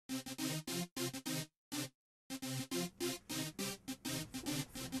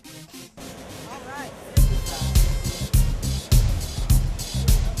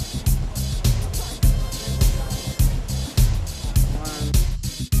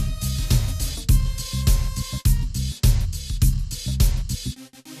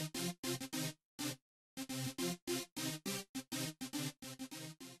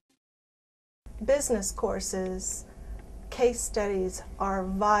business courses, case studies are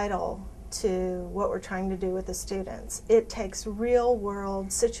vital to what we're trying to do with the students. It takes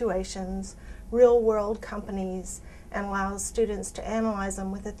real-world situations, real-world companies, and allows students to analyze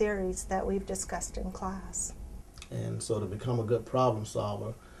them with the theories that we've discussed in class. And so to become a good problem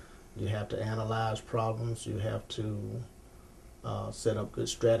solver, you have to analyze problems, you have to set up good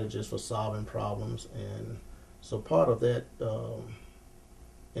strategies for solving problems, and so part of that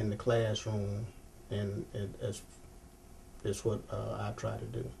in the classroom and is what I try to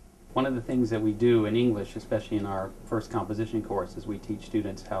do. One of the things that we do in English, especially in our first composition course, is we teach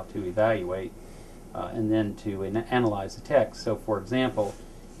students how to evaluate and then to analyze the text. So for example,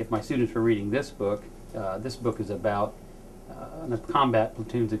 if my students were reading this book is about a combat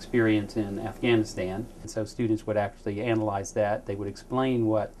platoon's experience in Afghanistan. And so students would actually analyze that. They would explain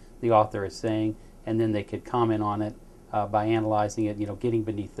what the author is saying, and then they could comment on it by analyzing it, getting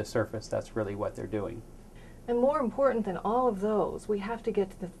beneath the surface. That's really what they're doing. And more important than all of those, we have to get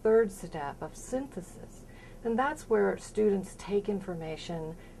to the third step of synthesis. And that's where students take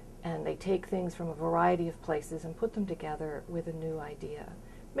information and they take things from a variety of places and put them together with a new idea.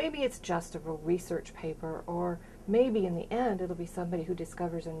 Maybe it's just a research paper, or maybe in the end it'll be somebody who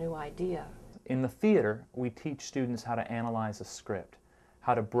discovers a new idea. In the theater, we teach students how to analyze a script,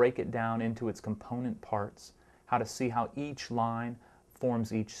 how to break it down into its component parts, how to see how each line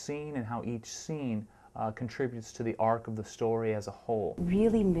forms each scene and how each scene contributes to the arc of the story as a whole.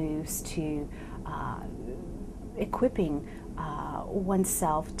 Really moves to equipping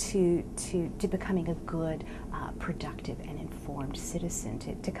oneself to becoming a good, productive and informed citizen,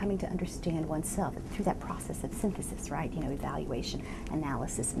 to coming to understand oneself through that process of synthesis, right? Evaluation,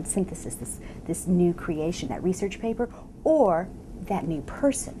 analysis, and synthesis, this new creation, that research paper, or that new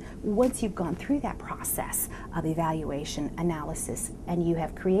person. Once you've gone through that process of evaluation, analysis, and you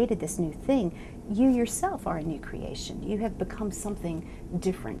have created this new thing, you yourself are a new creation. You have become something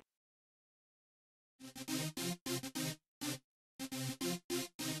different.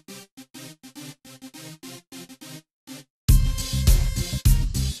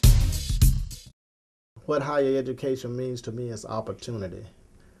 What higher education means to me is opportunity.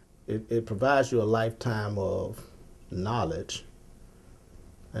 It provides you a lifetime of knowledge,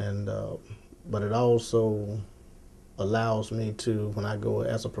 and but it also allows me to, when I go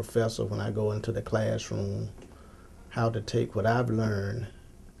as a professor, when I go into the classroom, how to take what I've learned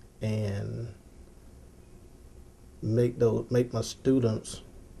and make my students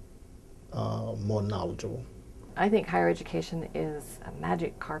more knowledgeable. I think higher education is a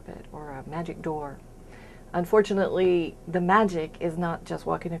magic carpet or a magic door. Unfortunately, the magic is not just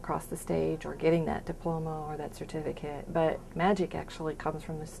walking across the stage or getting that diploma or that certificate, but magic actually comes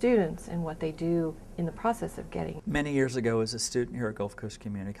from the students and what they do in the process of getting. Many years ago, as a student here at Gulf Coast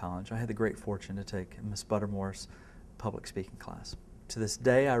Community College, I had the great fortune to take Ms. Buttermore's public speaking class. To this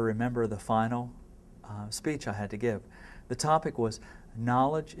day, I remember the final speech I had to give. The topic was,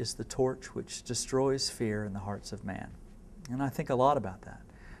 "Knowledge is the torch which destroys fear in the hearts of man." And I think a lot about that.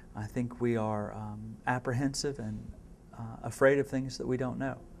 I think we are apprehensive and afraid of things that we don't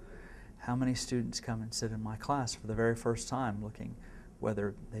know. How many students come and sit in my class for the very first time looking,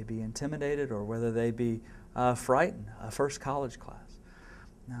 whether they be intimidated or whether they be frightened, a first college class.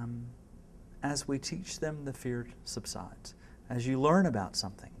 As we teach them, the fear subsides. As you learn about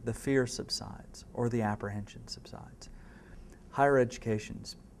something, the fear subsides or the apprehension subsides. Higher education,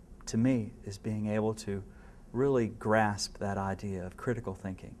 to me, is being able to really grasp that idea of critical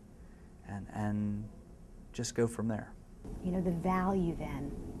thinking and just go from there. The value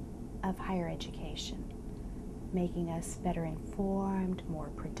then of higher education, making us better informed, more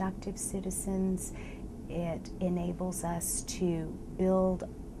productive citizens. It enables us to build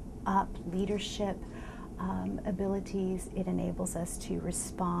up leadership abilities. It enables us to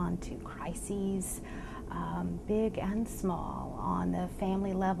respond to crises, big and small, on the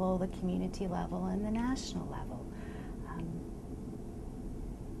family level, the community level, and the national level.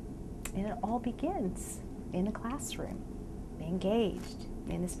 And it all begins in the classroom, engaged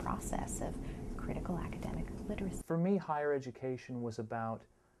in this process of critical academic literacy. For me, higher education was about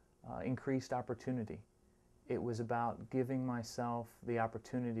increased opportunity. It was about giving myself the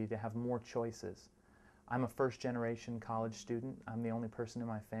opportunity to have more choices. I'm a first-generation college student. I'm the only person in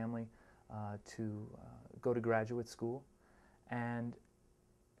my family to go to graduate school, and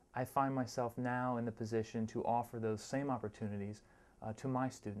I find myself now in the position to offer those same opportunities to my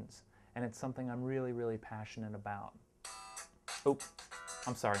students, and it's something I'm really, really passionate about. Oh,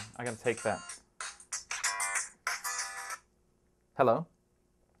 I'm sorry, I gotta take that. Hello?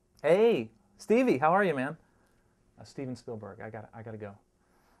 Hey, Stevie, how are you, man? Steven Spielberg, I gotta go.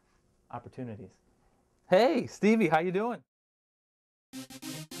 Opportunities. Hey, Stevie, how you doing?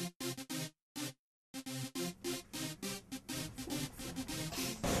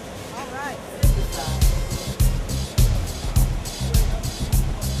 All right.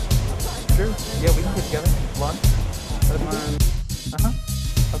 Sure. Yeah, we can get together. Lunch?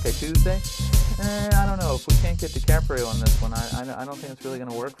 Okay, Tuesday? I don't know. If we can't get DiCaprio on this one, I don't think it's really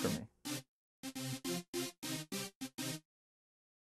going to work for me.